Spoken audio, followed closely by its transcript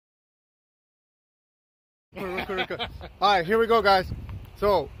All right, here we go, guys.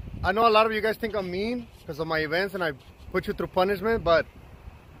 So I know a lot of you guys think I'm mean because of my events and I put you through punishment, but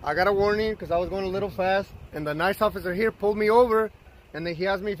I got a warning because I was going a little fast, and the nice officer here pulled me over, and then he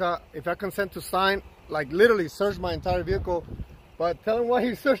asked me if I consent to sign, like literally search my entire vehicle. But tell him why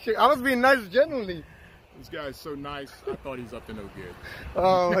he searched it. I was being nice, genuinely. This guy is so nice, I thought he's up to no good.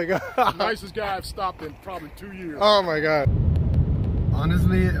 Oh my God. The nicest guy I've stopped in probably 2 years. Oh my God.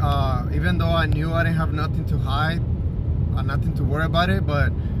 Honestly, even though I knew I didn't have nothing to hide, nothing to worry about it,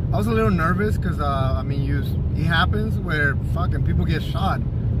 but I was a little nervous because, I mean, it happens where fucking people get shot.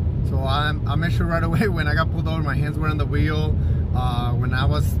 So I made sure right away when I got pulled over, my hands were on the wheel. When I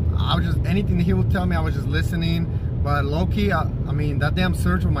was just, anything that he would tell me, I was just listening. But low-key, I mean, that damn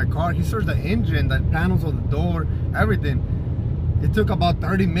search of my car, he searched the engine, the panels of the door, everything. It took about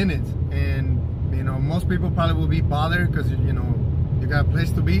 30 minutes. And, you know, most people probably will be bothered because, you know, you got a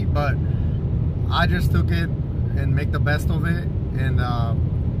place to be. But I just took it and make the best of it. And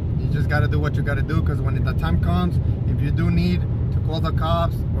you just got to do what you got to do, because when the time comes, if you do need to call the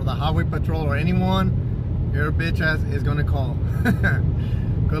cops or the highway patrol or anyone, your bitch ass is going to call.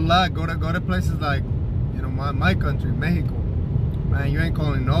 Good luck. Go to places like, you know, my country, Mexico. Man, you ain't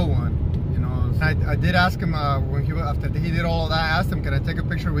calling no one. You know, I did ask him after he did all of that. I asked him, can I take a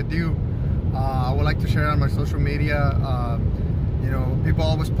picture with you? I would like to share it on my social media. You know, people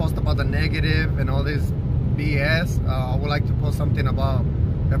always post about the negative and all this BS. I would like to post something about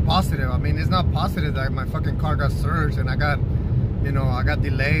the positive. I mean, it's not positive that my fucking car got searched and I got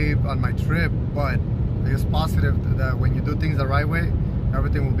delayed on my trip, but it's positive that when you do things the right way,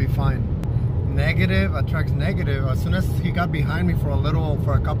 everything will be fine. Negative attracts negative. As soon as he got behind me for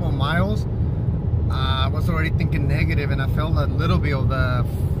a couple of miles, I was already thinking negative, and I felt a little bit of the,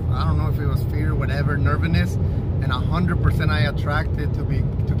 I don't know if it was fear, whatever, nervousness, and 100% I attracted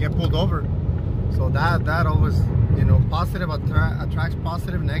to get pulled over. So that always, you know, positive attracts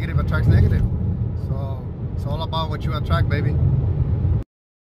positive, negative attracts negative. So it's all about what you attract, baby.